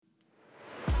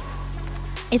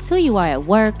It's who you are at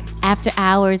work, after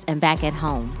hours, and back at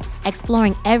home,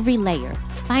 exploring every layer,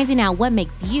 finding out what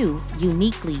makes you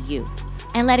uniquely you,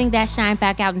 and letting that shine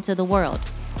back out into the world.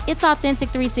 It's Authentic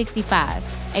 365,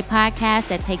 a podcast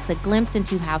that takes a glimpse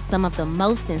into how some of the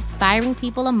most inspiring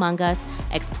people among us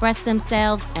express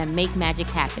themselves and make magic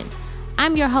happen.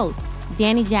 I'm your host,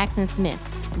 Danny Jackson Smith,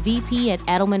 VP at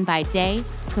Edelman by day,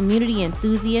 community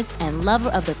enthusiast, and lover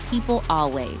of the people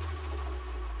always.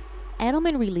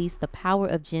 Edelman released The Power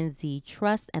of Gen Z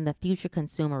Trust and the Future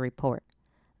Consumer Report.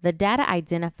 The data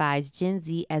identifies Gen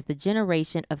Z as the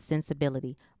generation of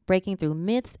sensibility, breaking through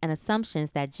myths and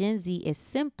assumptions that Gen Z is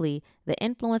simply the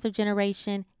influencer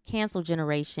generation, cancel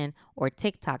generation, or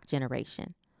TikTok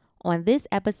generation. On this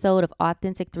episode of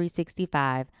Authentic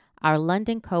 365, our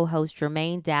London co-host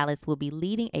Jermaine Dallas will be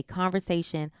leading a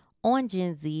conversation on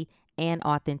Gen Z and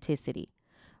authenticity.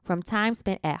 From time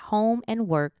spent at home and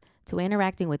work to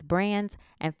interacting with brands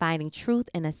and finding truth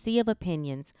in a sea of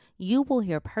opinions, you will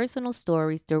hear personal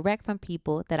stories direct from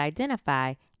people that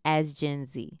identify as Gen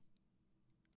Z.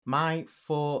 My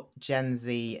four Gen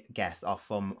Z guests are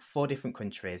from four different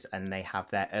countries and they have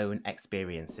their own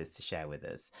experiences to share with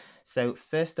us. So,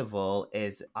 first of all,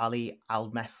 is Ali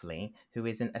Almefli, who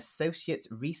is an associate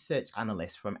research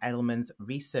analyst from Edelman's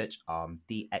research arm,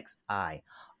 DXI.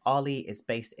 Ali is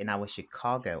based in our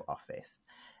Chicago office.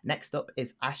 Next up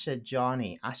is Asha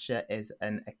Jani. Asha is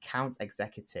an account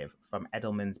executive from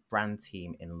Edelman's brand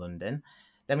team in London.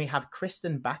 Then we have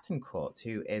Kristen Battencourt,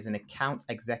 who is an account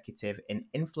executive in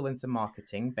influencer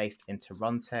marketing based in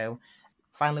Toronto.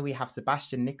 Finally, we have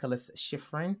Sebastian Nicholas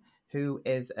Schifrin, who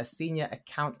is a senior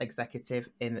account executive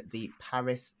in the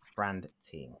Paris brand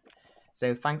team.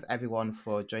 So thanks everyone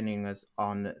for joining us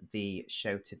on the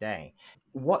show today.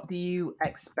 What do you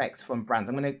expect from brands?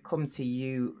 I'm going to come to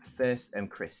you first,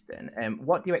 Kristen.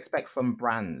 What do you expect from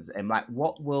brands? And like,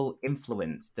 what will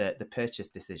influence the purchase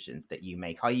decisions that you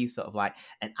make? Are you sort of like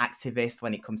an activist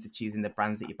when it comes to choosing the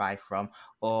brands that you buy from,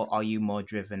 or are you more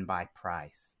driven by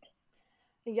price?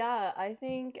 Yeah, I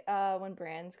think when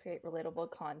brands create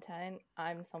relatable content,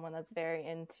 I'm someone that's very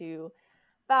into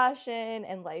fashion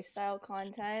and lifestyle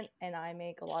content, and I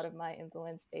make a lot of my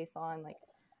influence based on, like,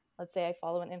 let's say I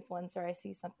follow an influencer, I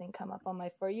see something come up on my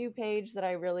For You page that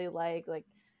I really like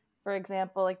for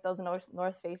example, like those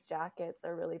North Face jackets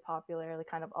are really popular, like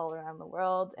kind of all around the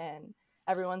world, and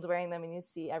everyone's wearing them, and you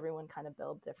see everyone kind of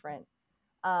build different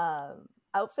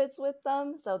outfits with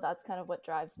them. So that's kind of what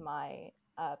drives my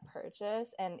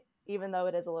purchase. And even though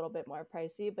it is a little bit more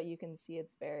pricey, but you can see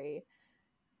it's very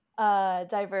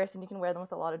diverse and you can wear them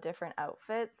with a lot of different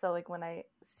outfits. So like when I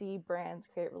see brands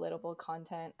create relatable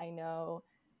content, I know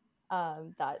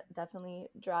that definitely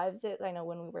drives it. I know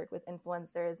when we work with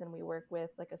influencers and we work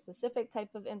with like a specific type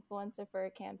of influencer for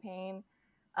a campaign,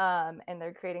 and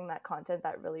they're creating that content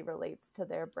that really relates to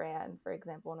their brand. For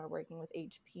example, when we're working with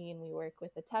HP and we work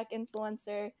with a tech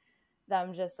influencer,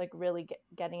 them just like really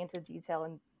getting into detail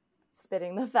and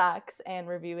spitting the facts and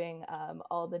reviewing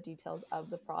all the details of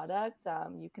the product,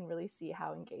 you can really see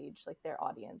how engaged like their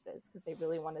audience is, because they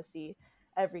really want to see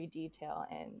every detail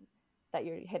and that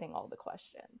you're hitting all the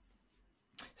questions.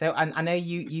 So I know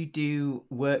you do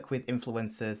work with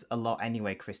influencers a lot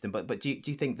anyway, Kristen, but do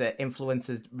you think that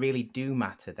influencers really do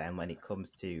matter then when it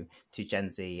comes to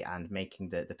Gen Z and making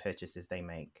the purchases they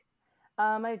make?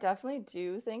 I definitely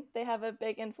do think they have a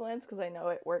big influence, because I know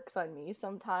it works on me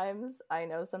sometimes. I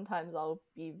know sometimes I'll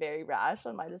be very rash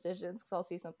on my decisions because I'll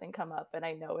see something come up and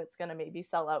I know it's going to maybe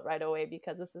sell out right away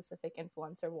because a specific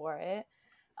influencer wore it.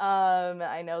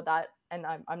 I know that, and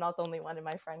I'm not the only one in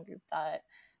my friend group that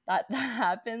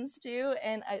happens to.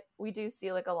 And we do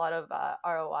see like a lot of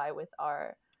ROI with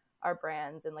our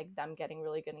brands, and like them getting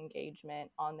really good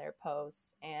engagement on their posts,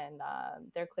 and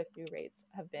their click-through rates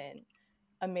have been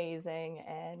amazing.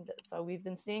 And so we've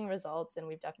been seeing results, and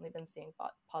we've definitely been seeing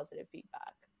positive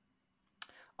feedback.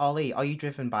 Ollie, are you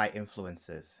driven by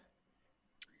influencers?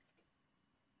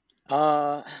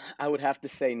 I would have to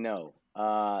say no.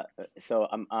 So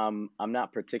I'm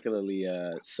not particularly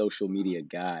a social media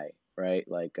guy, right?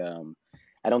 Like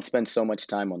I don't spend so much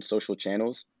time on social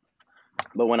channels,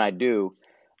 but when I do,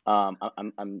 I'm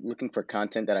looking for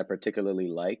content that I particularly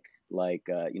like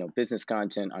business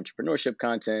content, entrepreneurship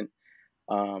content,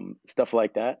 stuff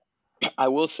like that. I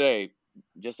will say,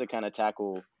 just to kind of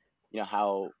tackle,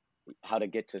 how to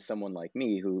get to someone like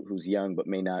me who's young but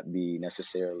may not be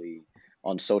necessarily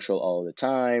on social all the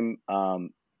time.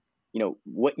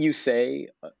 What you say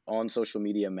on social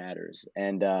media matters,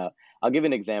 and I'll give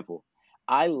an example.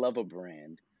 I love a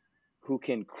brand who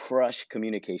can crush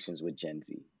communications with Gen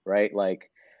Z, right? Like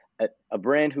a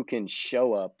brand who can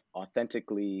show up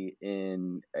authentically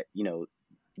in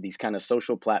these kind of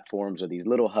social platforms or these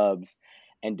little hubs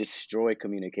and destroy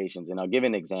communications. And I'll give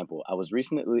an example. I was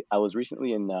recently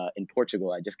in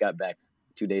Portugal. I just got back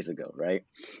 2 days ago, right?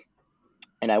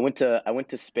 And I went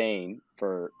to Spain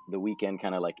for the weekend,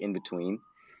 kind of like in between,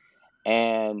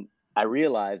 and I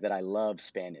realized that I love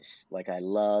Spanish. Like, I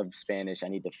love Spanish. I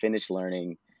need to finish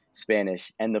learning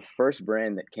Spanish. And the first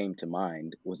brand that came to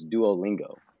mind was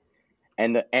Duolingo.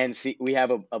 And see, we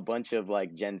have a bunch of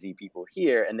like Gen Z people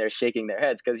here, and they're shaking their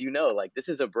heads because, like, this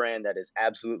is a brand that is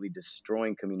absolutely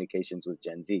destroying communications with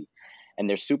Gen Z, and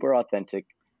they're super authentic.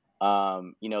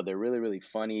 They're really, really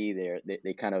funny.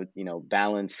 They kind of,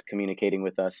 balance communicating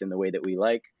with us in the way that we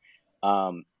like.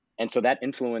 And so that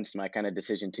influenced my kind of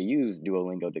decision to use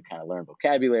Duolingo to kind of learn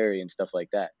vocabulary and stuff like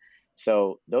that.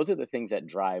 So those are the things that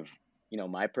drive,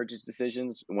 my purchase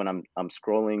decisions when I'm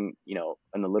scrolling,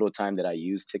 in the little time that I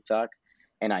use TikTok,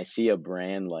 and I see a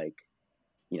brand like,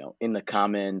 in the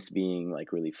comments being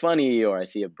like really funny, or I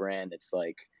see a brand that's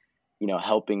like,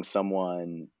 helping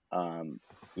someone,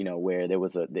 where there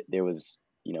was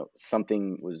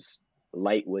something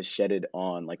light was shedded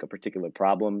on like a particular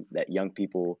problem that young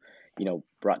people,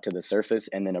 brought to the surface,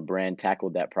 and then a brand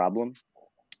tackled that problem.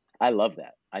 I love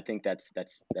that. I think that's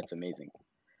amazing.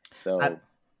 So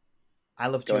I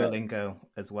love go ahead. Duolingo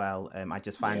as well. I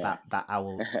just find Yeah. that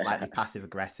owl slightly passive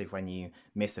aggressive when you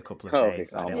miss a couple of Oh, okay.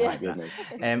 days. I Oh don't my like that. goodness.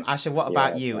 Asha, what Yeah,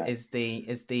 about it's you? not.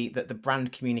 Is the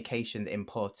brand communication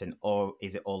important, or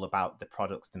is it all about the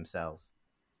products themselves?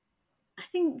 I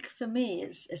think for me,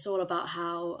 it's all about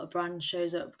how a brand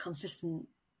shows up Mhm.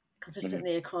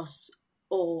 consistently across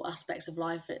all aspects of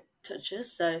life it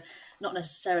touches. So not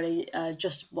necessarily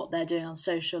just what they're doing on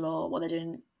social or what they're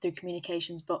doing through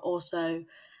communications, but also,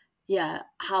 yeah,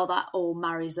 how that all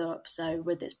marries up. So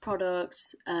with its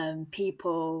products,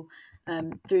 people,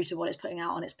 through to what it's putting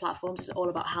out on its platforms, it's all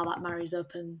about how that marries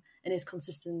up and is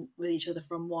consistent with each other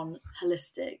from one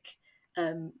holistic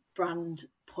brand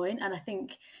point. And I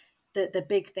think that the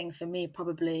big thing for me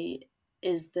probably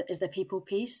is the people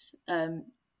piece, and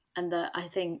that I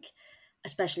think,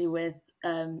 especially with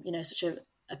such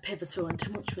a pivotal and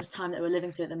tumultuous time that we're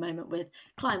living through at the moment with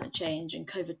climate change and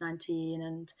COVID-19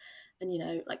 and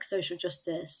like social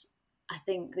justice, I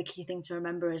think the key thing to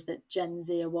remember is that Gen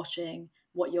Z are watching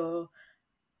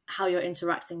how you're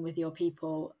interacting with your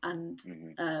people, and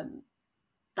Mhm.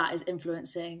 that is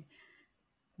influencing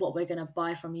what we're going to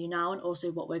buy from you now, and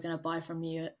also what we're going to buy from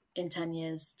you in 10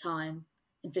 years time,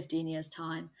 in 15 years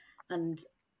time. And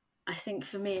I think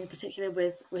for me in particular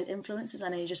with influencers, I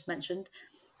know you just mentioned,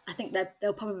 I think that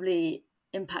they'll probably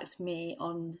impact me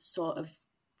on sort of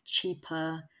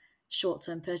cheaper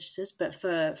short-term purchases, but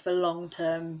for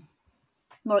long-term,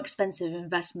 more expensive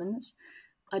investments,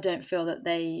 I don't feel that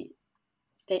they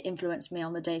influence me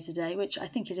on the day-to-day, which I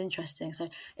think is interesting. So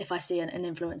if I see an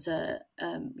influencer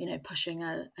pushing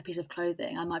a piece of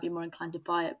clothing, I might be more inclined to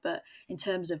buy it. But in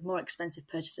terms of more expensive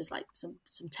purchases like some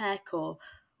tech or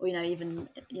even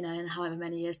in however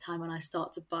many years time, when I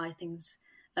start to buy things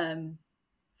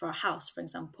for a house, for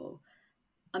example,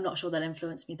 I'm not sure they'll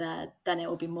influence me there. Then it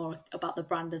will be more about the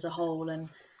brand as a whole. And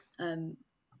I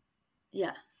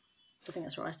think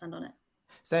that's where I stand on it.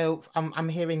 So I'm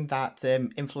hearing that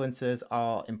influencers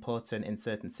are important in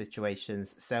certain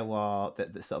situations. So are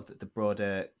the sort of the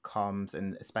broader comms,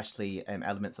 and especially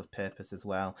elements of purpose as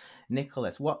well.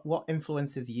 Nicholas, what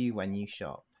influences you when you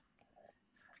shop?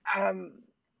 Um,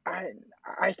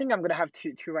 I think I'm gonna have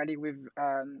to rally with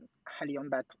Hallie on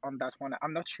that one.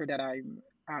 I'm not sure that I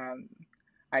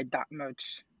that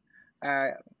much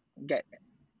get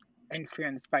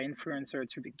influenced by influencer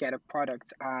to get a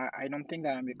product. I don't think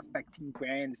that I'm expecting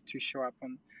brands to show up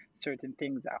on certain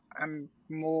things. I'm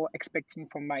more expecting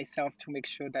for myself to make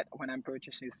sure that when I'm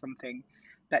purchasing something,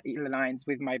 that it aligns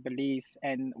with my beliefs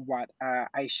and what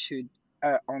I should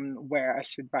on where I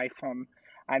should buy from.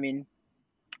 I mean,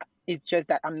 it's just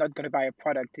that I'm not going to buy a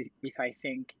product if I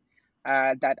think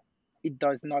that it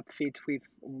does not fit with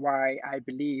why I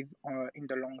believe in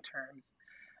the long term.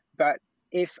 But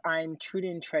if I'm truly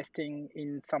interested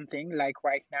in something, like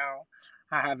right now,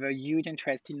 I have a huge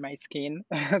interest in my skin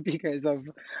because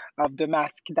of the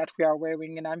mask that we are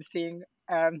wearing, and I'm seeing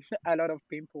a lot of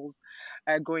pimples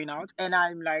going out, and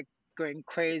I'm like going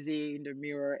crazy in the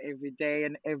mirror every day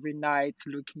and every night,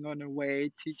 looking on a way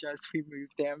to just remove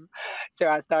them. So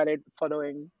I started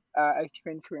following a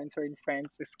few influencer in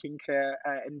France, a skincare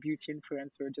and beauty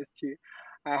influencer, just to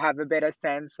have a better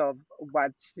sense of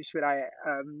what should I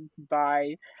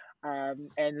buy,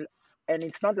 and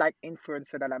it's not like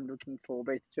influencer that I'm looking for,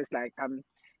 but it's just like I'm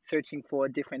searching for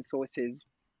different sources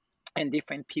and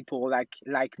different people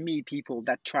like me, people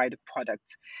that try the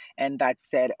product and that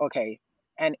said, okay,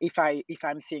 and if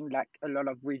I'm seeing like a lot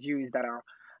of reviews that are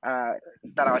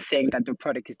saying that the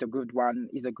product is a good one,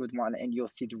 and you'll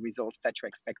see the results that you're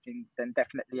expecting, then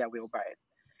definitely I will buy it.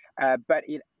 But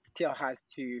it still has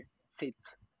to sit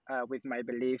with my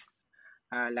beliefs.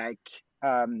 Like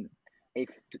if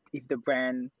if the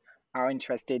brand are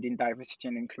interested in diversity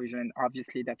and inclusion,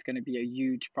 obviously that's going to be a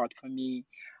huge part for me,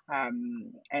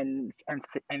 and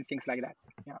things like that.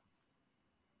 Yeah.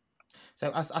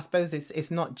 So I suppose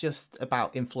it's not just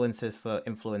about influencers for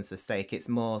influencers' sake. It's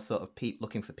more sort of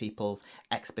looking for people's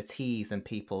expertise and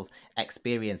people's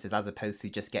experiences, as opposed to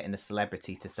just getting a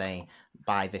celebrity to say,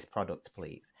 "Buy this product,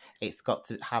 please." It's got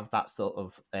to have that sort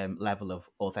of level of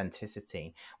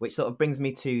authenticity, which sort of brings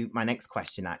me to my next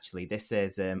question. Actually, this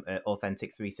is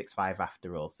Authentic 365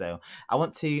 after all. So I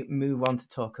want to move on to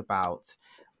talk about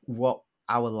what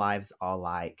our lives are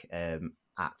like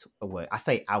at work. I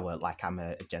say our like I'm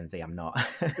a Gen Z. I'm not.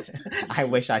 I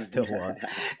wish I still was.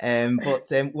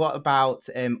 But what about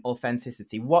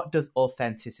authenticity? What does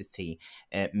authenticity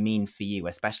mean for you,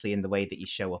 especially in the way that you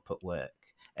show up at work?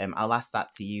 I'll ask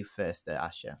that to you first,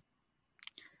 Asha.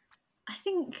 I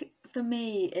think for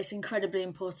me, it's incredibly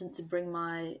important to bring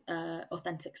my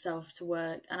authentic self to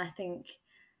work, and I think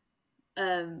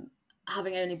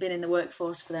having only been in the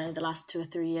workforce for the last 2 or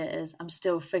 3 years, I'm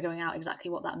still figuring out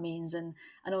exactly what that means. And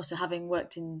also having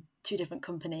worked in 2 different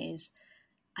companies,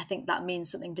 I think that means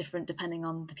something different depending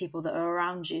on the people that are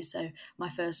around you. So my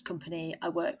first company, I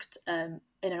worked in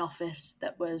an office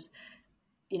that was,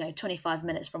 25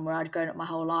 minutes from where I'd grown up my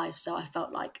whole life. So I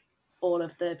felt like all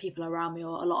of the people around me,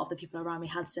 or a lot of the people around me,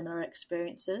 had similar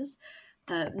experiences.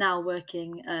 Now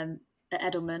working at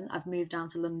Edelman, I've moved down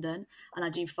to London, and I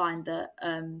do find that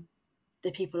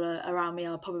the people around me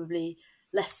are probably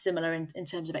less similar in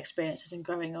terms of experiences and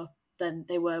growing up than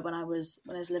they were when I was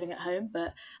living at home.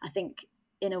 But I think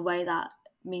in a way that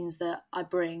means that I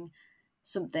bring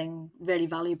something really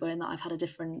valuable, in that I've had a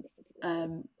different,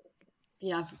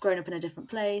 I've grown up in a different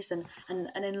place, and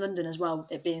in London as well,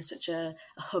 it being such a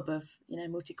hub of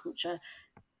multicultural.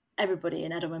 Everybody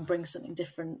in Edelman brings something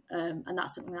different, and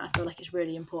that's something that I feel like is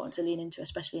really important to lean into,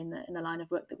 especially in the line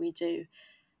of work that we do.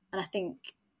 And I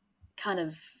think, kind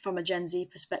of from a Gen Z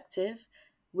perspective,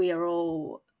 we are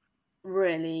all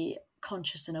really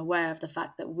conscious and aware of the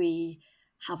fact that we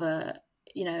have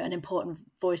an important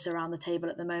voice around the table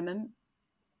at the moment,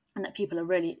 and that people are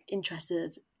really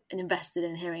interested and invested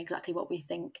in hearing exactly what we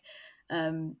think.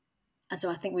 And so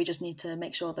I think we just need to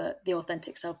make sure that the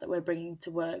authentic self that we're bringing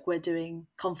to work, we're doing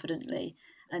confidently,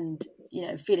 and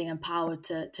feeling empowered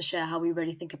to share how we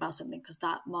really think about something, because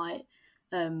that might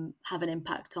have an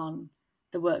impact on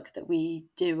the work that we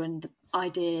do and the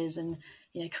ideas and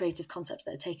creative concepts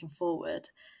that are taken forward,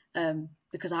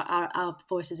 because our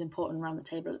voice is important around the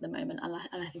table at the moment, and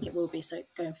I think it will be so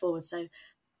going forward. So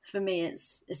for me,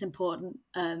 it's important,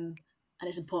 and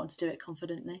it's important to do it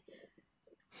confidently.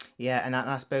 Yeah, and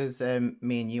I suppose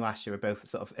me and you, Asha, are both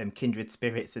sort of kindred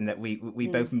spirits in that we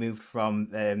both moved from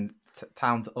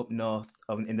towns up north,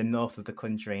 in the north of the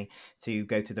country, to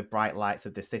go to the bright lights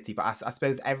of the city. But I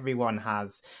suppose everyone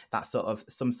has that sort of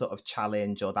some sort of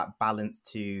challenge or that balance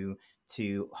to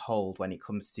hold when it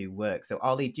comes to work. So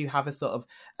Ollie, do you have a sort of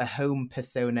a home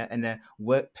persona and a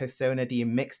work persona? Do you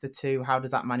mix the two? How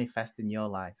does that manifest in your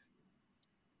life?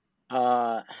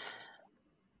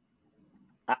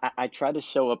 I try to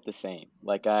show up the same.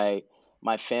 Like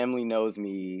my family knows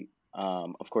me.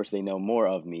 Of course, they know more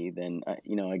of me than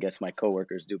I guess my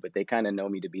coworkers do, but they kind of know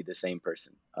me to be the same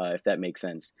person, if that makes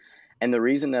sense. And the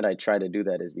reason that I try to do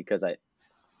that is because I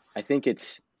think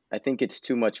it's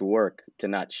too much work to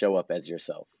not show up as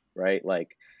yourself, right?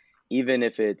 Like, even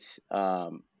if it's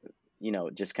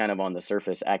just kind of on the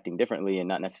surface acting differently and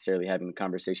not necessarily having the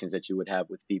conversations that you would have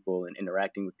with people and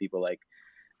interacting with people like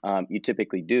you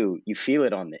typically do, you feel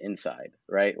it on the inside,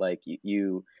 right? Like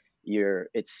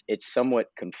it's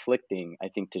somewhat conflicting, I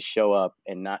think, to show up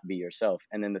and not be yourself.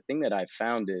 And then the thing that I've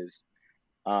found is,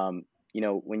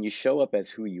 when you show up as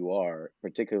who you are,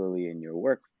 particularly in your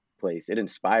workplace, it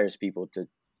inspires people to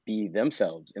be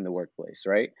themselves in the workplace,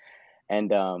 right?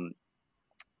 And I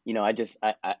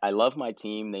love my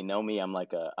team. They know me. I'm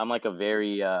like a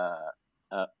very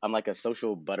I'm like a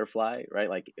social butterfly, right?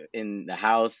 Like in the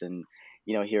house and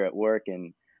here at work.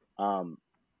 And I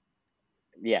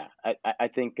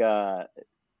think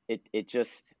it's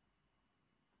just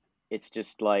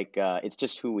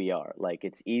who we are. Like,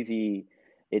 it's easy.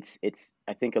 It's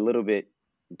I think a little bit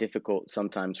difficult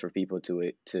sometimes for people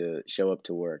to show up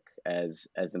to work as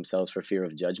themselves for fear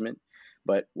of judgment.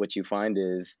 But what you find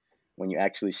is, when you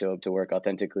actually show up to work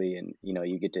authentically and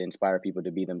you get to inspire people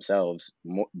to be themselves,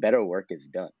 better work is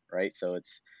done, right? So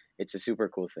it's it's a super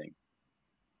cool thing.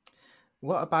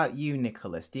 What about you,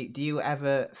 Nicholas? Do you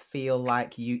ever feel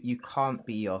like you can't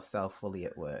be yourself fully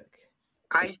at work?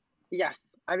 I Yes.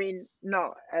 I mean,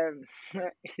 no.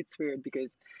 It's weird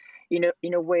because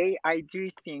in a way, I do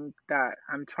think that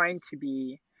I'm trying to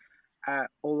be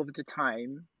all of the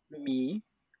time me,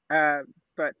 uh,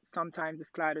 but sometimes the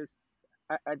slightest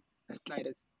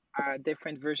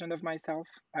different version of myself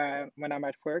when I'm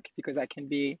at work, because I can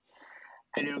be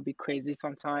a little bit crazy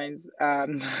sometimes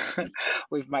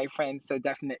with my friends. So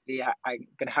definitely, I'm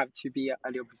gonna have to be a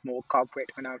little bit more corporate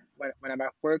when I'm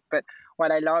at work. But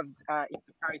what I loved in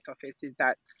the Paris office is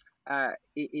that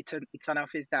it's an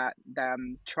office that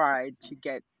tried to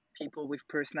get people with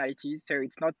personalities. So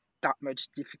it's not that much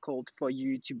difficult for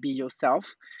you to be yourself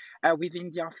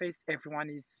within the office. Everyone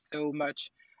is so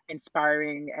much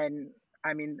inspiring, and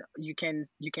I mean, you can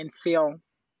feel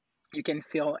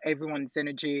everyone's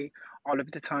energy all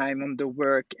of the time on the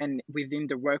work and within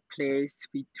the workplace.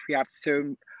 We have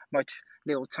so much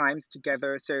little times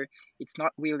together, so it's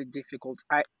not really difficult.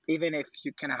 I Even if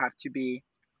you kind of have to be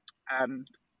um,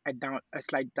 a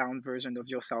slight down version of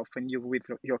yourself when you're with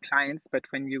your clients, but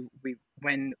when you with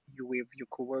your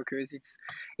coworkers,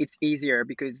 it's easier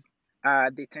because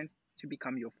they tend to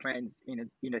become your friends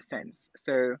in a sense.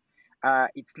 So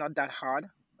it's not that hard,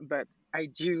 but I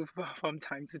do from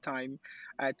time to time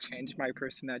change my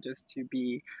persona just to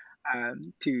be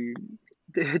to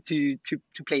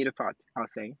to play the part, I'll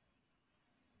say.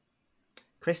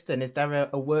 Kristen, is there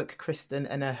a work Kristen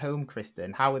and a home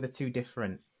Kristen? How are the two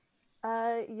different?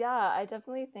 Yeah, I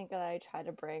definitely think that I try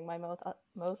to bring my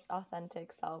most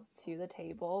authentic self to the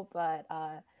table, but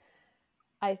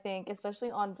I think especially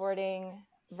onboarding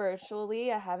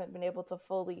virtually, I haven't been able to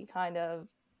fully kind of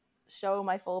show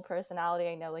my full personality.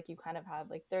 I know like you kind of have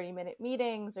like 30-minute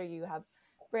meetings, or you have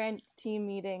brand team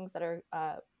meetings that are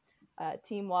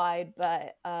team wide,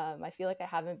 but I feel like I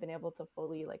haven't been able to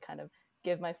fully like kind of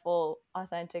give my full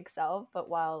authentic self. But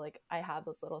while like I have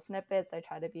those little snippets, I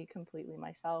try to be completely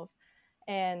myself.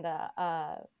 And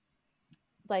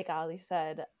like Ali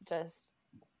said, just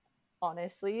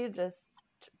honestly, just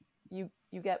you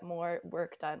get more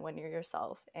work done when you're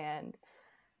yourself, and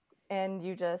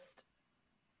you just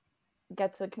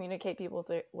get to communicate people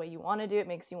the way you want to do. It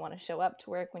makes you want to show up to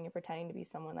work when you're pretending to be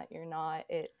someone that you're not.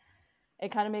 It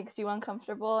kind of makes you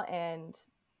uncomfortable, and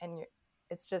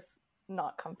it's just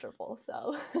not comfortable.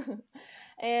 So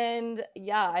and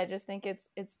yeah, I just think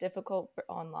it's difficult for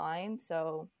online,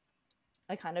 so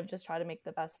I kind of just try to make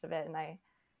the best of it,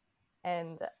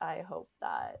 and I hope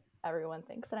that everyone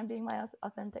thinks that I'm being my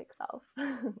authentic self.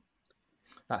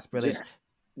 That's brilliant.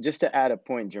 Just to add a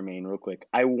point, Jermaine, real quick.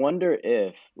 I wonder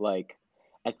if like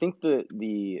I think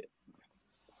the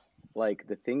like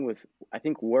the thing with I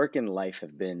think work and life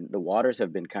have been the waters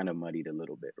have been kind of muddied a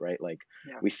little bit, right? Like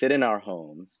Yeah. we sit in our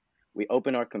homes, we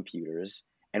open our computers,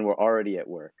 and we're already at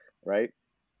work, right?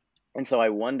 And so I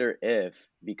wonder if,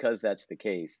 because that's the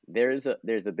case, there's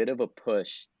a bit of a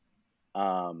push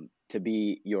to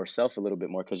be yourself a little bit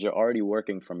more because you're already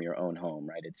working from your own home,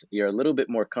 right? You're a little bit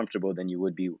more comfortable than you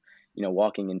would be,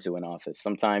 walking into an office.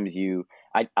 Sometimes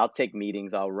I'll take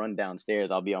meetings, I'll run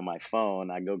downstairs, I'll be on my phone,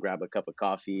 I go grab a cup of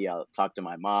coffee, I'll talk to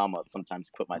my mom, I'll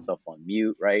sometimes put myself on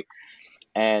mute, right?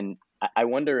 And I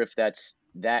wonder if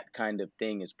that kind of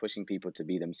thing is pushing people to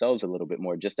be themselves a little bit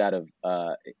more, just out of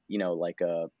like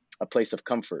a place of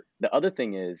comfort. The other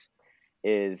thing is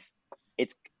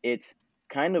it's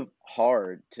kind of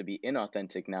hard to be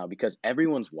inauthentic now because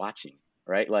everyone's watching,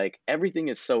 right? Like everything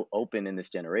is so open in this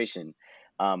generation.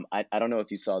 I don't know if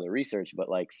you saw the research, but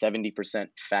like 70%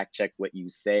 fact check what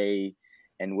you say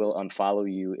and will unfollow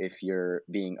you if you're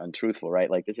being untruthful, right?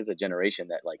 Like this is a generation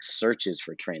that like searches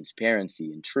for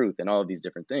transparency and truth and all of these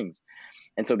different things.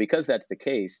 And so because that's the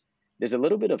case, there's a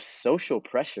little bit of social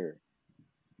pressure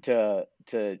to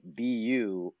be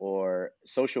you, or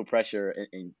social pressure,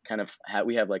 and kind of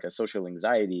we have like a social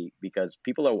anxiety because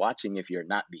people are watching if you're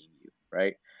not being you,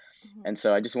 right? Mhm. And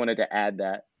so I just wanted to add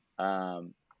that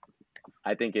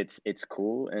I think it's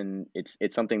cool, and it's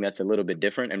something that's a little bit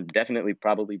different and definitely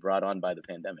probably brought on by the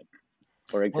pandemic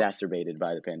or exacerbated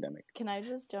by the pandemic. Can I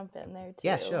just jump in there too?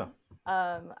 Yeah, sure.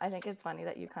 I think it's funny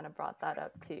that you kind of brought that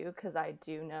up too, because I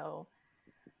do know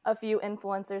a few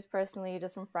influencers personally,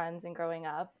 just from friends and growing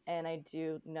up, and I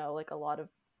do know like a lot of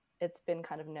it's been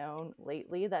kind of known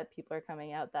lately that people are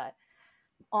coming out that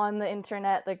on the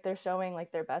internet, like they're showing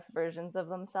like their best versions of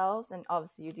themselves. And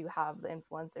obviously you do have the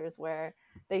influencers where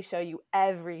they show you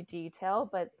every detail,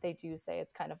 but they do say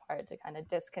it's kind of hard to kind of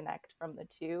disconnect from the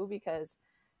two because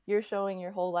you're showing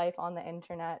your whole life on the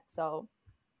internet. So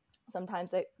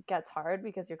sometimes it gets hard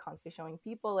because you're constantly showing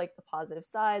people like the positive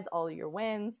sides, all your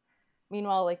wins.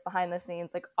 Meanwhile, like behind the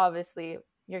scenes, like obviously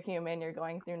you're human, you're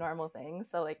going through normal things.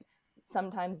 So like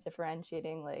sometimes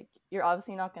differentiating, like you're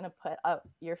obviously not going to put up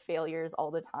your failures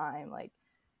all the time. Like,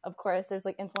 of course, there's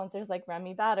like influencers like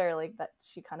Remy Bader, like that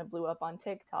she kind of blew up on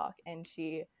TikTok, and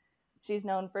she's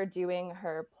known for doing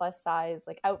her plus size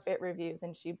like outfit reviews,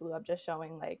 and she blew up just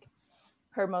showing like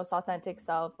her most authentic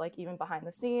self, like even behind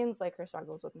the scenes, like her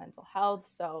struggles with mental health.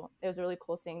 So it was really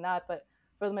cool seeing that. But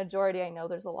for the majority, I know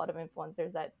there's a lot of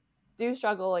influencers that do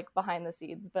struggle like behind the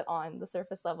scenes, but on the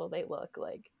surface level, they look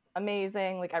like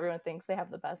amazing. Like everyone thinks they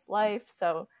have the best life.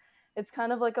 So it's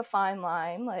kind of like a fine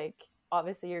line. Like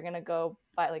obviously you're going to go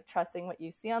by like trusting what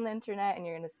you see on the internet, and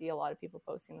you're going to see a lot of people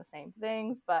posting the same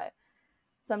things. But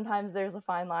sometimes there's a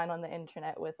fine line on the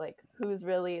internet with like who's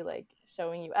really like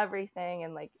showing you everything,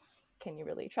 and like can you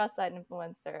really trust that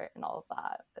influencer and all of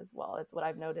that as well. It's what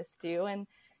I've noticed too. And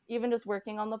even just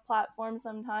working on the platform,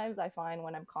 sometimes I find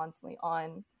when I'm constantly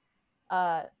on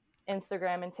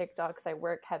Instagram and TikTok, because I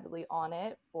work heavily on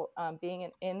it for being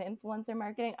in influencer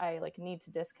marketing, I like need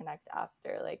to disconnect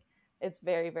after. Like it's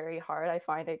very, very hard. I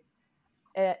find it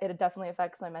definitely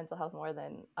affects my mental health more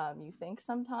than you think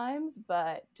sometimes,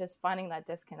 but just finding that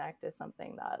disconnect is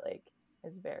something that like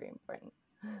is very important.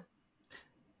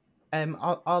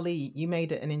 Ollie, you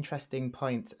made an interesting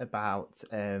point about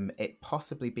it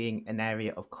possibly being an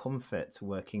area of comfort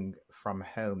working from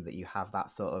home, that you have that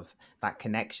sort of that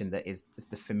connection that is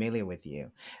the familiar with you,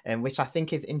 which I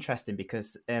think is interesting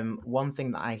because one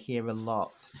thing that I hear a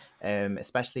lot,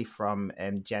 especially from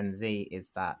Gen Z, is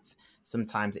that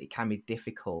sometimes it can be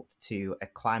difficult to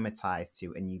acclimatize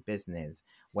to a new business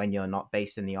when you're not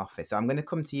based in the office. So I'm going to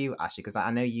come to you, Ashley, because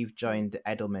I know you've joined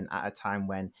Edelman at a time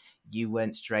when you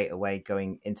weren't straight away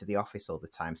going into the office all the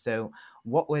time. So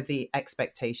what were the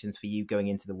expectations for you going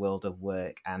into the world of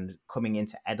work and coming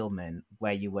into Edelman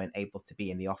where you weren't able to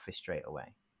be in the office straight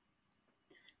away?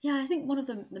 Yeah, I think one of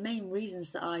the main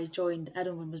reasons that I joined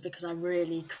Edelman was because I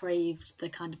really craved the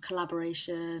kind of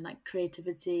collaboration, like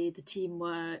creativity, the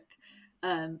teamwork,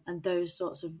 and those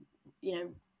sorts of,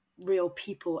 real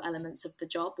people elements of the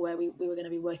job where we were going to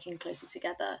be working closely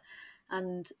together.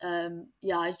 And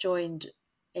I joined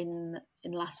in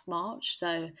last March,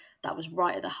 so that was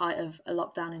right at the height of a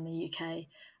lockdown in the UK,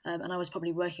 and I was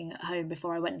probably working at home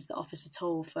before I went into the office at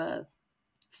all for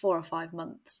 4 or 5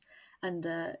 months. And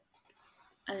to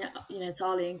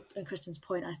Ali and Kristen's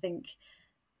point, I think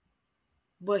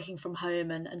working from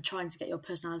home and trying to get your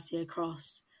personality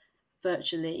across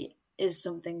virtually is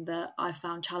something that I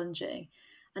found challenging.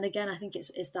 And again, I think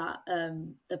it's that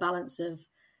the balance of,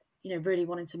 really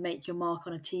wanting to make your mark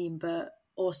on a team, but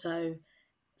also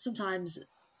sometimes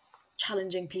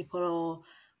challenging people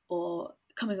or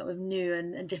coming up with new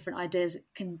and different ideas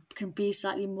can be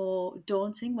slightly more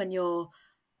daunting when you're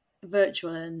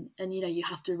virtual and you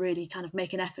have to really kind of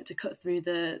make an effort to cut through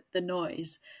the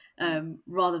noise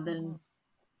rather than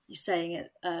you saying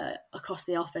it across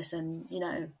the office, and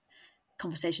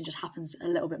conversation just happens a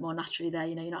little bit more naturally there.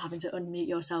 You're not having to unmute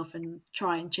yourself and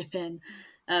try and chip in.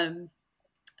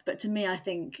 But to me, I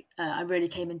think I really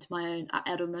came into my own at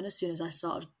Edelman as soon as I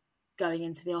started going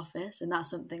into the office, and that's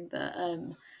something that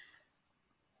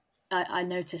I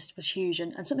noticed was huge,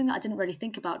 and something that I didn't really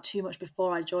think about too much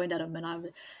before I joined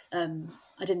Edelman.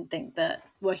 I didn't think that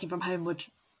working from home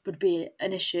would be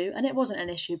an issue, and it wasn't an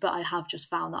issue, but I have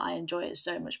just found that I enjoy it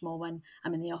so much more when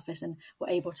I'm in the office and we're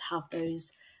able to have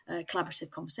those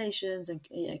collaborative conversations and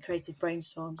creative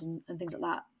brainstorms and things like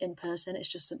that in person. It's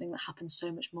just something that happens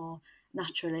so much more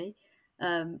naturally.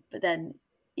 But then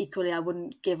equally, I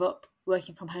wouldn't give up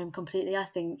working from home completely. I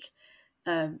think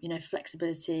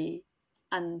flexibility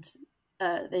and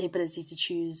the ability to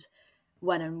choose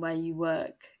when and where you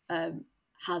work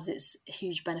has its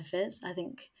huge benefits. I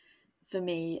think for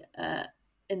me,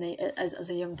 as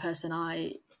a young person,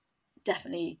 I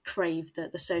definitely crave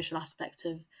the social aspect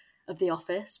of the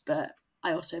office, but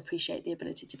I also appreciate the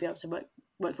ability to be able to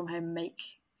work from home and make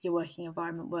your working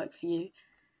environment work for you.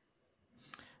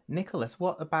 Nicholas,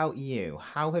 what about you?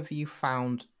 How have you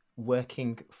found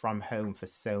working from home for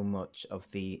so much of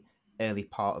the early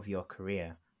part of your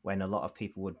career, when a lot of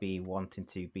people would be wanting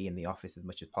to be in the office as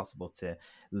much as possible to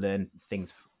learn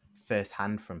things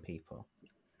firsthand from people?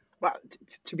 Well,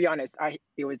 to be honest,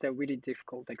 it was a really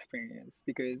difficult experience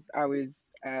because I was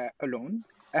alone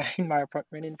in my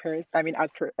apartment in Paris. I mean,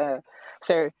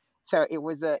 so it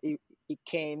was it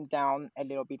came down a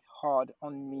little bit hard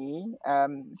on me. I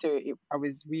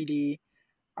was really,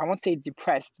 I won't say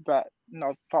depressed, but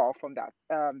not far from that.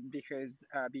 Because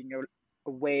being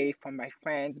away from my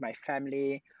friends, my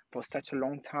family, for such a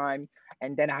long time,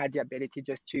 and then I had the ability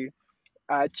just to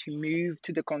move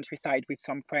to the countryside with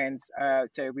some friends.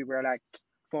 So we were like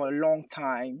for a long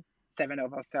time, seven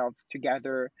of ourselves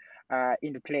together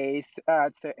in the place,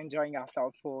 so enjoying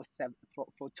ourselves for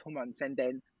 2 months, and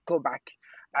then go back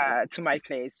to my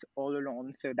place all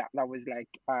alone. So that was like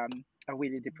a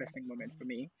really depressing moment for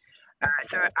me.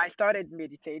 So I started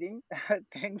meditating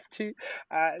thanks to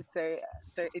so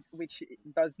it which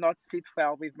does not sit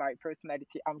well with my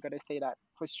personality. I'm gonna say that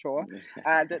for sure.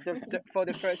 For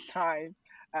the first time,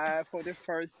 for the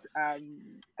first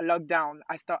lockdown,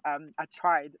 I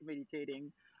tried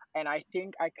meditating, and I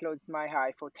think I closed my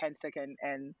eye for 10 seconds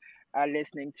and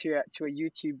listening to a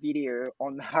YouTube video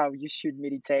on how you should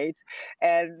meditate,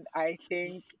 and I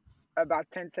think about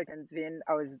 10 seconds in,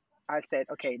 I said,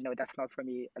 okay, no, that's not for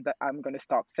me. I'm gonna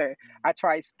stop. So I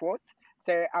tried sports.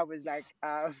 So I was like,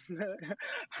 I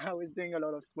was doing a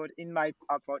lot of sport in my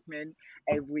apartment.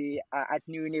 At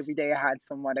noon every day, I had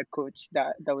someone, a coach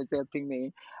that was helping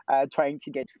me, trying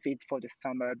to get fit for the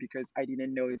summer because I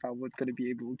didn't know if I was gonna be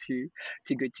able to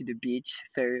go to the beach.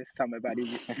 So summer body,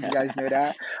 you guys know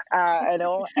that, and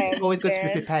all. And Always good to be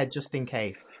then prepared just in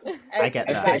case. I get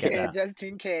that. I get exactly, that. just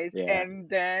in case. Yeah. And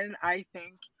then I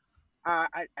think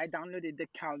I downloaded the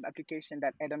Calm application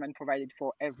that Edelman provided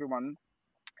for everyone,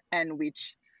 and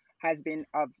which has been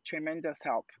of tremendous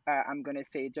help. I'm gonna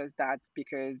say just that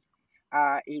because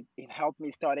it helped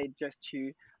me started just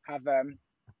to have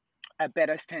a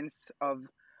better sense of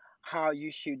how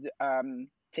you should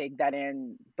take that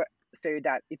in, but so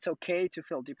that it's okay to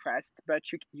feel depressed,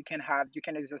 but you can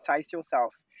exercise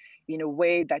yourself in a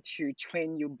way that you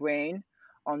train your brain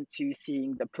onto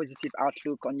seeing the positive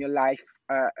outlook on your life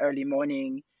early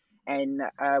morning and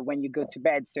when you go to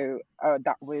bed. So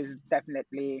that was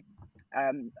definitely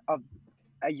of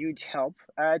a huge help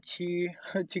to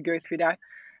to go through that.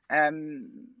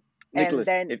 Um, and Nicholas,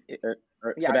 then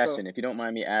or yeah, go. Sebastian, if you don't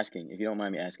mind me asking,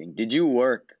 did you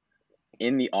work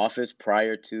in the office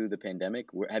prior to the pandemic?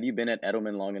 Have you been at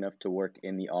Edelman long enough to work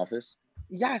in the office?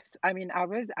 Yes, I mean I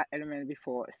was at Element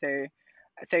before, so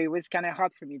it was kind of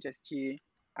hard for me just to.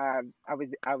 I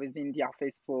was in the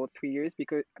office for 3 years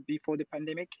because before the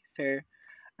pandemic,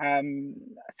 um,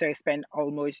 so I spent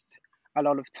almost a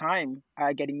lot of time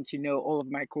getting to know all of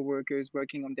my coworkers,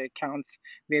 working on the accounts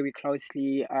very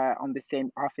closely on the same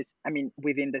office. I mean,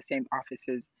 within the same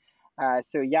offices.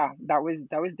 So yeah, that was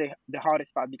the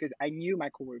hardest part because I knew my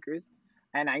coworkers,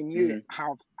 and I knew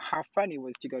Hmm. how fun it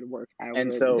was to go to work. I And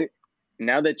would do. so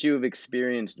now that you've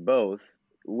experienced both,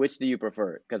 which do you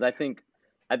prefer? Because I think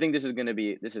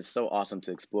this is so awesome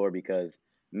to explore because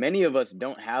many of us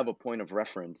don't have a point of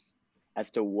reference as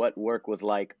to what work was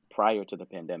like prior to the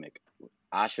pandemic.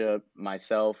 Asha,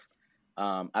 myself,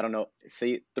 I don't know.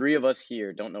 See, three of us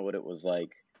here don't know what it was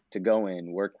like to go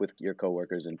in, work with your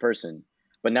coworkers in person.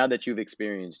 But now that you've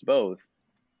experienced both,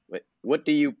 what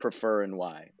do you prefer and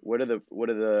why? What are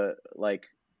the like?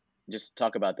 Just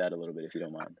talk about that a little bit if you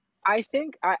don't mind. I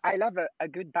think I love a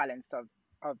good balance of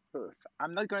both.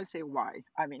 I'm not gonna say why.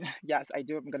 I mean, yes, I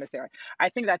do. I'm gonna say why. I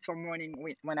think that some morning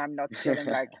when I'm not feeling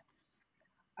like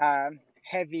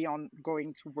heavy on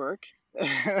going to work.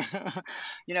 I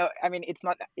mean,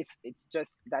 it's just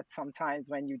that sometimes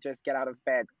when you just get out of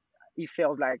bed, it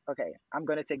feels like, okay, I'm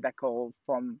gonna take that call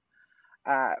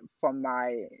uh from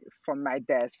my from my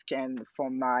desk and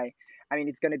from my. I mean,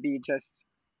 it's gonna be just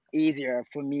easier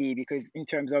for me because in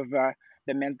terms of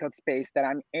the mental space that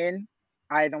I'm in,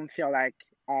 I don't feel like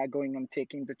going and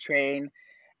taking the train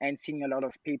and seeing a lot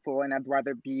of people, and I'd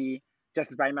rather be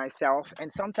just by myself.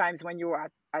 And sometimes when you're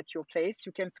at your place,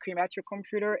 you can scream at your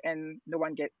computer and no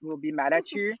one get will be mad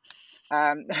at you.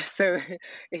 So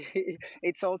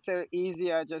it's also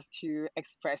easier just to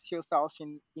express yourself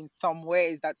in some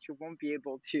ways that you won't be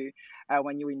able to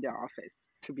when you're in the office,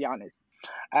 to be honest.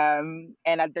 And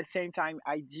at the same time,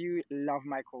 I do love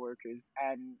my coworkers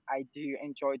and I do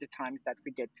enjoy the times that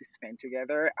we get to spend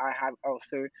together. I have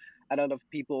also a lot of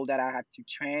people that I have to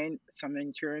train, some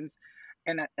interns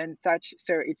and such.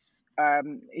 So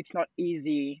it's not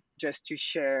easy just to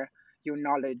share your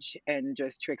knowledge and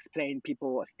just to explain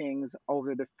people things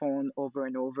over the phone over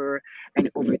and over and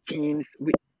over Teams.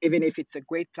 Even if it's a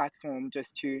great platform,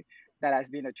 just to that has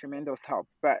been a tremendous help.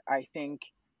 But I think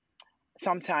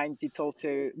sometimes it's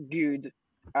also good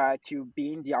to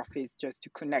be in the office just to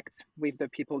connect with the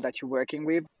people that you're working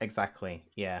with. Exactly.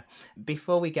 Yeah.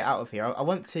 Before we get out of here, I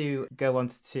want to go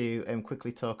on to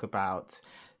quickly talk about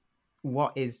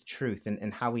what is truth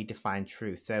and how we define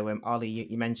truth. So, Ollie,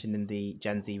 you mentioned in the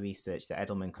Gen Z research that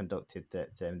Edelman conducted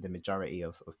that the majority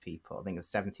of people, I think it was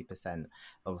 70%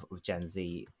 of Gen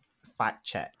Z, fact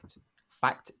checked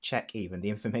fact check even the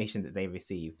information that they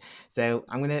receive. So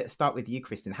I'm going to start with you,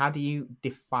 Kristen. How do you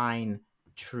define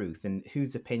truth, and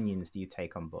whose opinions do you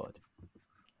take on board?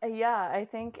 Yeah, I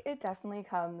think it definitely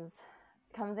comes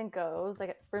and goes.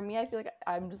 Like for me, I feel like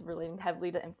I'm just relating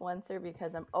heavily to influencer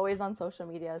because I'm always on social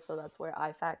media, so that's where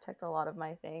I fact check a lot of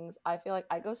my things. I feel like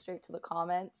I go straight to the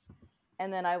comments,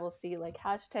 and then I will see like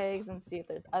hashtags and see if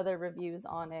there's other reviews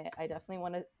on it.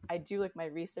 I do like my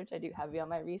research. I do heavy on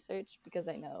my research because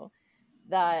I know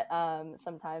that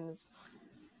sometimes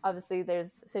obviously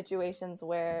there's situations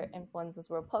where influencers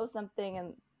will post something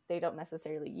and they don't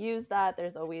necessarily use that.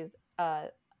 There's always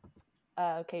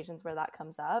occasions where that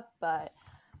comes up, but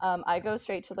I go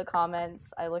straight to the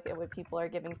comments. I look at what people are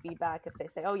giving feedback. If they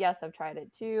say, oh yes, I've tried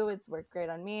it too, it's worked great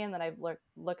on me, and then I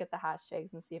look at the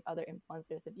hashtags and see if other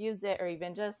influencers have used it, or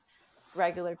even just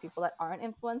regular people that aren't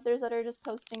influencers that are just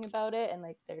posting about it and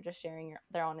like they're just sharing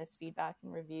their honest feedback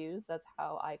and reviews. That's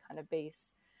how I kind of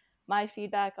base my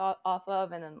feedback off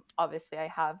of. And then obviously I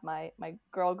have my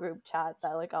girl group chat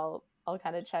that like I'll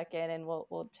kind of check in and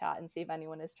we'll chat and see if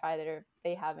anyone has tried it or if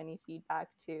they have any feedback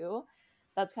too.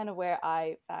 That's kind of where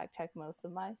I fact check most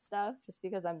of my stuff, just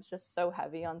because I'm just so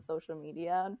heavy on social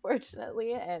media,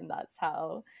 unfortunately, and that's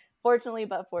how fortunately,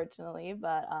 but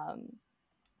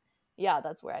yeah,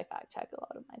 that's where I fact check a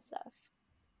lot of my stuff.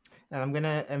 And I'm going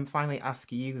to finally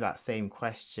ask you that same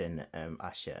question,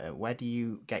 Asha. Where do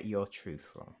you get your truth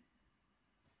from?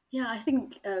 Yeah, I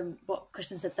think what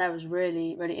Kristen said there was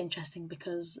really, really interesting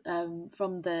because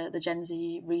from the Gen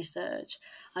Z research,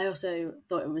 I also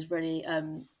thought it was really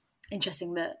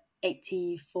interesting that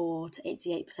 84 to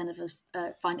 88% of us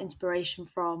find inspiration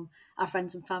from our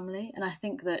friends and family. And I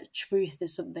think that truth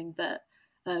is something that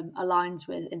aligns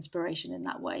with inspiration in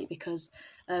that way, because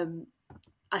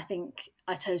I think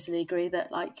I totally agree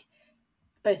that like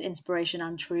both inspiration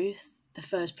and truth, the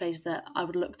first place that I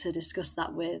would look to discuss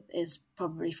that with is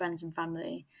probably friends and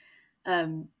family.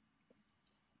 And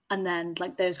then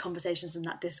like those conversations and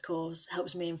that discourse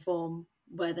helps me inform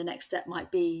where the next step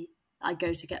might be. I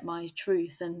go to get my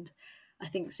truth. And I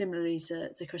think similarly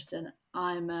to Kristen,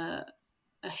 I'm a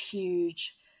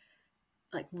huge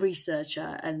like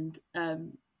researcher, and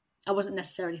I wasn't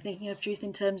necessarily thinking of truth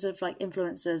in terms of like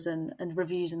influencers and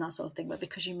reviews and that sort of thing, but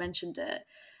because you mentioned it,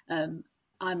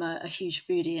 I'm a huge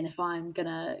foodie, and if I'm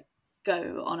gonna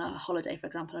go on a holiday, for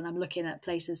example, and I'm looking at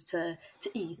places to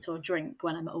eat or drink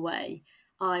when I'm away,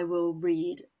 I will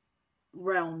read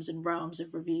realms and realms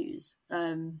of reviews,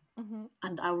 and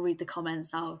I'll read the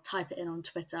comments, I'll type it in on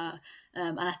Twitter,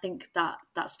 and I think that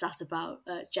stat about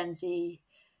Gen Z,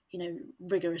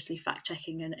 rigorously fact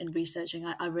checking and researching,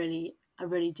 I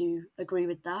really do agree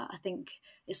with that. I think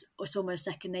it's almost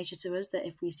second nature to us that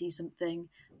if we see something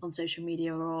on social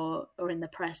media or in the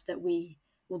press, that we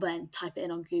will then type it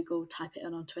in on Google, type it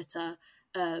in on Twitter,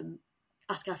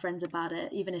 ask our friends about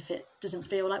it. Even if it doesn't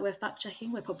feel like we're fact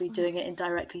checking, we're probably doing it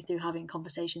indirectly through having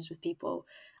conversations with people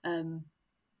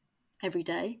every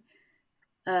day.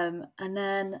 And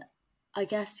then I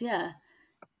guess,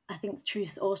 I think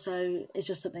truth also is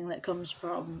just something that comes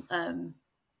from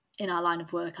in our line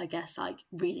of work, I guess, like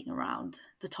reading around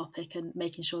the topic and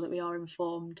making sure that we are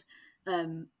informed,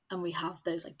 and we have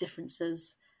those like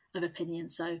differences of opinion.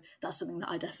 So that's something that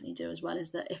I definitely do as well,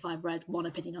 is that if I've read one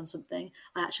opinion on something,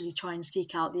 I actually try and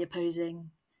seek out the opposing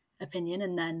opinion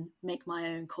and then make my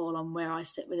own call on where I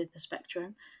sit within the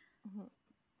spectrum.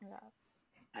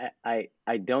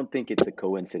 I don't think it's a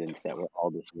coincidence that we're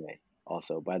all this way.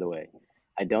 Also, by the way,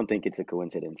 I don't think it's a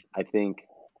coincidence. I think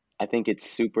it's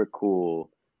super cool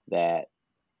that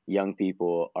young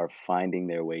people are finding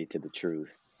their way to the truth.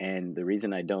 And the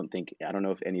reason I don't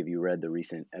know if any of you read the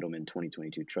recent Edelman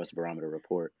 2022 Trust Barometer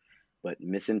report, but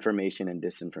misinformation and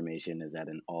disinformation is at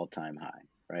an all-time high,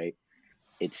 right?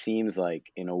 It seems like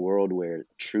in a world where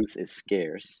truth is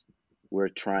scarce, we're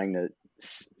trying to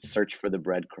search for the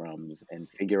breadcrumbs and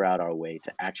figure out our way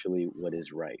to actually what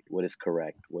is right, what is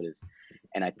correct,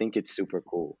 and I think it's super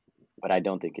cool, but I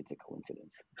don't think it's a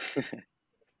coincidence.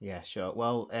 Yeah, sure.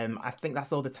 Well, I think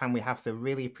that's all the time we have. So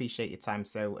really appreciate your time.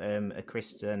 So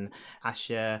Kristen,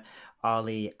 Asha,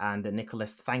 Ali, and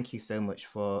Nicholas, thank you so much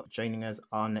for joining us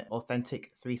on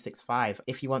Authentic 365.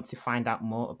 If you want to find out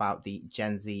more about the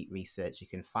Gen Z research, you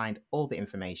can find all the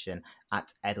information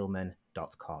at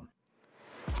edelman.com.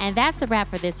 And that's a wrap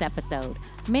for this episode.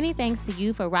 Many thanks to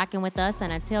you for rocking with us,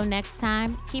 and until next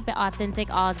time, keep it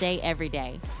authentic all day, every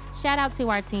day. Shout out to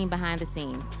our team behind the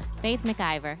scenes: Faith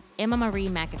McIver, Emma Marie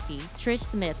McAfee, Trish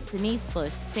Smith, Denise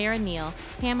Bush, Sarah Neal,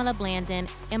 Pamela Blandon,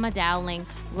 Emma Dowling,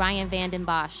 Ryan Vanden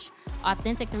Bosch.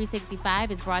 Authentic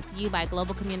 365 is brought to you by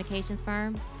global communications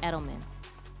firm Edelman.